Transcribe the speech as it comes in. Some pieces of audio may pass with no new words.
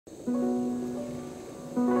So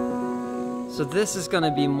this is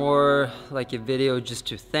gonna be more like a video just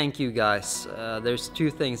to thank you guys. There's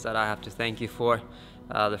two things that I have to thank you for.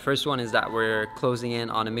 The first one is that we're closing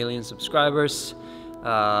in on 1 million subscribers,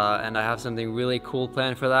 and I have something really cool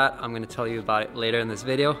planned for that. I'm gonna tell you about it later in this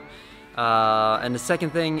video. And the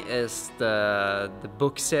second thing is the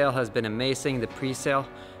book sale has been amazing, the pre-sale.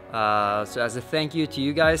 So as a thank you to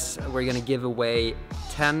you guys, we're gonna give away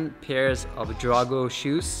 10 pairs of Drago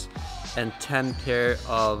shoes and 10 pair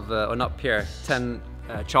of, or not pair, 10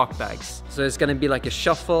 chalk bags. So it's gonna be like a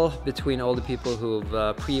shuffle between all the people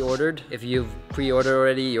who've pre-ordered. If you've pre-ordered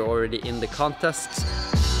already, you're already in the contest.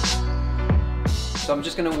 So I'm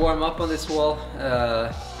just gonna warm up on this wall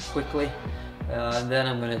quickly. And then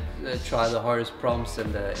I'm gonna try the hardest problems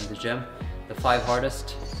in the gym. The 5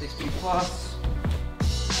 hardest, 60 plus.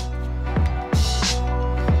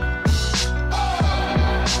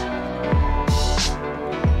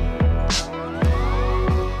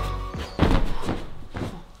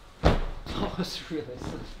 That was really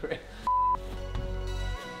slippery.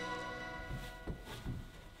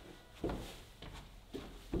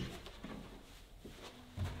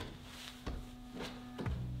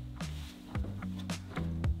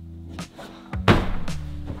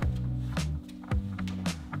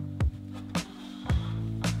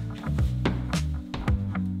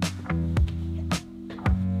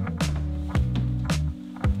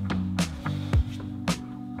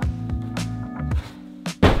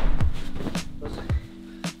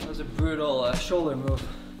 Brutal shoulder move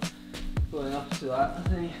going up to that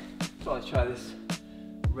thing. So I'll try this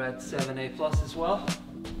red 7A plus as well.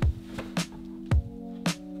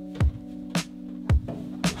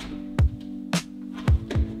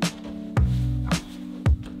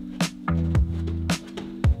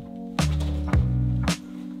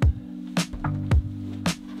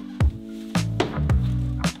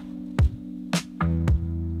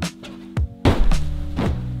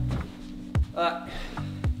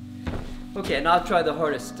 Okay, now I'll try the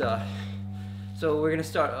hardest. So we're gonna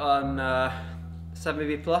start on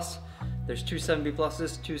 7B plus. There's 2 7B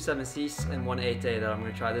pluses, 2 7Cs, and 1 8A that I'm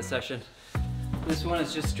gonna try this session. This one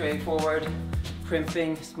is just straightforward,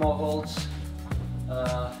 crimping, small holds.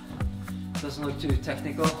 Doesn't look too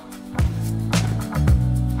technical.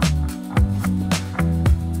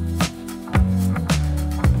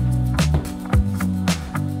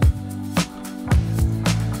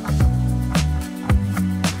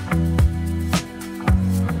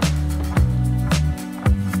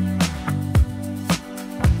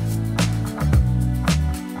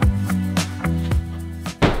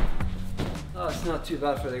 Not too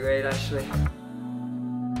bad for the grade actually.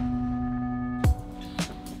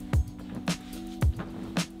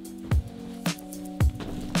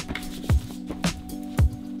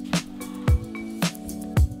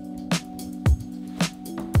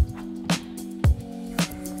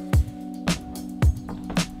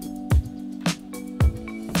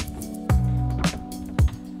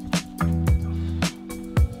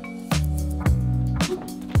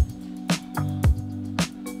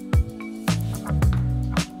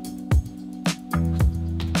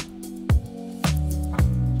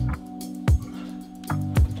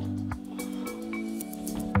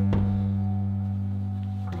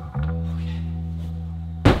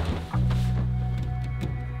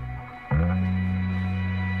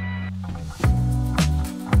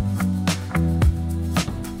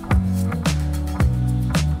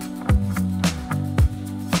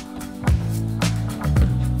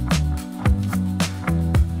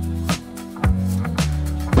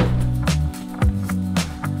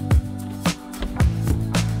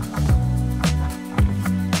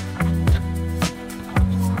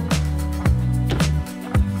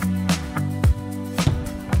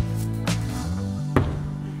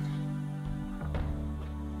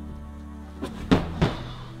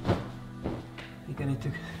 I need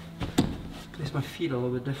to place my feet a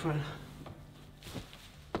little bit different.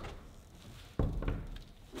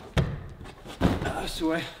 That's the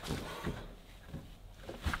way.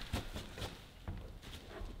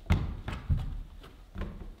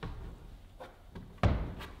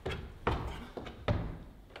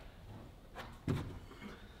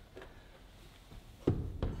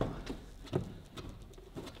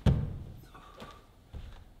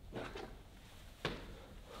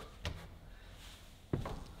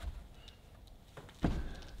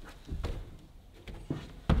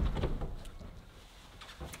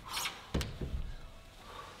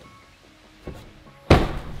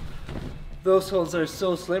 Those holes are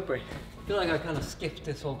so slippery. I feel like I kind of skipped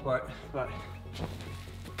this whole part, but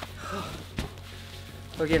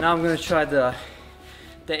okay, now I'm gonna try the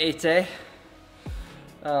 8A.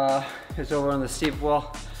 It's over on the steep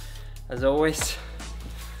wall, as always.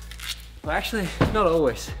 Well, actually, not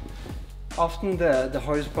always. Often the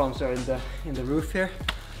hardest problems are in the roof here,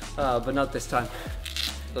 but not this time.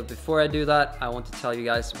 But before I do that, I want to tell you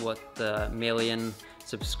guys what the 1,000,000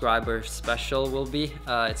 subscriber special will be.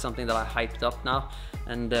 It's something that I hyped up now,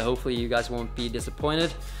 and hopefully you guys won't be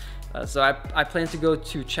disappointed. So I plan to go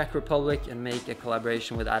to Czech Republic and make a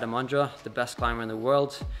collaboration with Adam Ondra, the best climber in the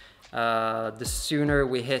world. The sooner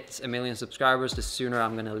we hit 1,000,000 subscribers, the sooner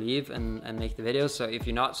I'm gonna leave and make the videos. So if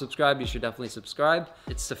you're not subscribed, you should definitely subscribe.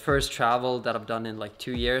 It's the first travel that I've done in like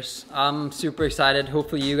 2 years. I'm super excited.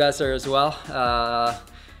 Hopefully you guys are as well.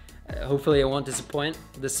 Hopefully I won't disappoint.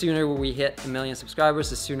 The sooner we hit 1,000,000 subscribers,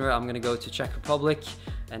 the sooner I'm gonna go to Czech Republic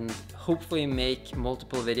and hopefully make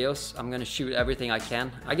multiple videos. I'm gonna shoot everything I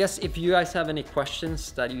can. I guess if you guys have any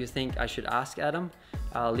questions that you think I should ask Adam,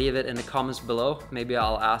 leave it in the comments below. Maybe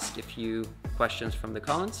I'll ask a few questions from the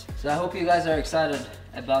comments. So I hope you guys are excited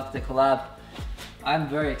about the collab. I'm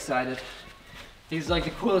very excited. It's like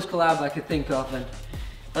the coolest collab I could think of, and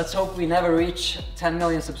let's hope we never reach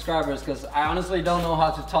 10,000,000 subscribers, because I honestly don't know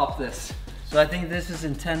how to top this. So I think this is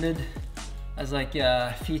intended as like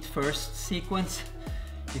a feet first sequence.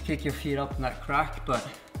 You kick your feet up in that crack, but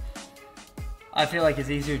I feel like it's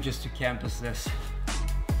easier just to campus this.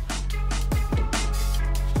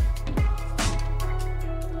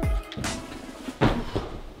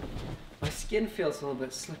 My skin feels a little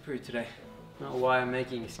bit slippery today. I don't know why I'm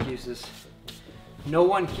making excuses. No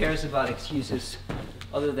one cares about excuses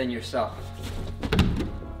other than yourself.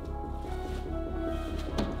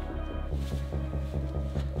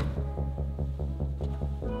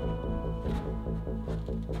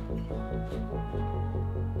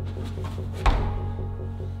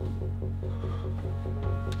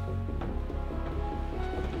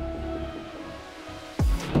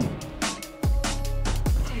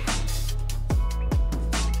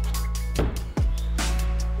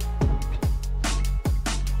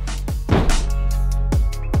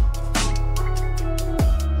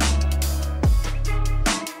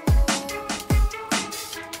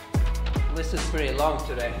 This is pretty long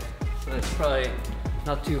today, so it's probably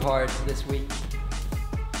not too hard this week.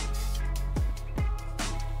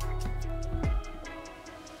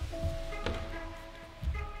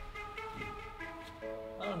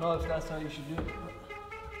 I don't know if that's how you should do it.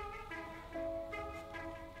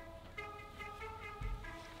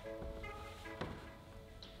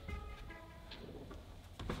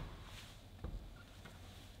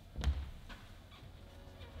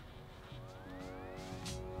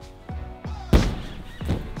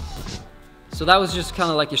 So that was just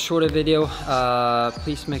kind of like a shorter video.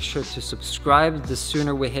 Please make sure to subscribe. The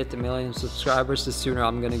sooner we hit 1,000,000 subscribers, the sooner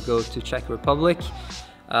I'm gonna go to Czech Republic.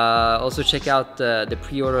 Also check out the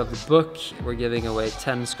pre-order of the book. We're giving away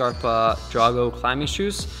 10 Scarpa Drago climbing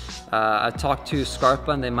shoes. I talked to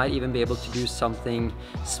Scarpa and they might even be able to do something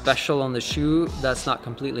special on the shoe. That's not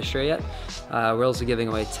completely sure yet. We're also giving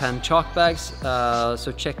away 10 chalk bags.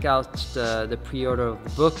 So check out the pre-order of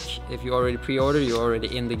the book. If you already pre-ordered, you're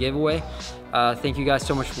already in the giveaway. Thank you guys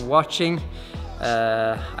so much for watching.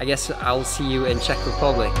 I guess I'll see you in Czech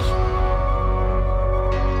Republic.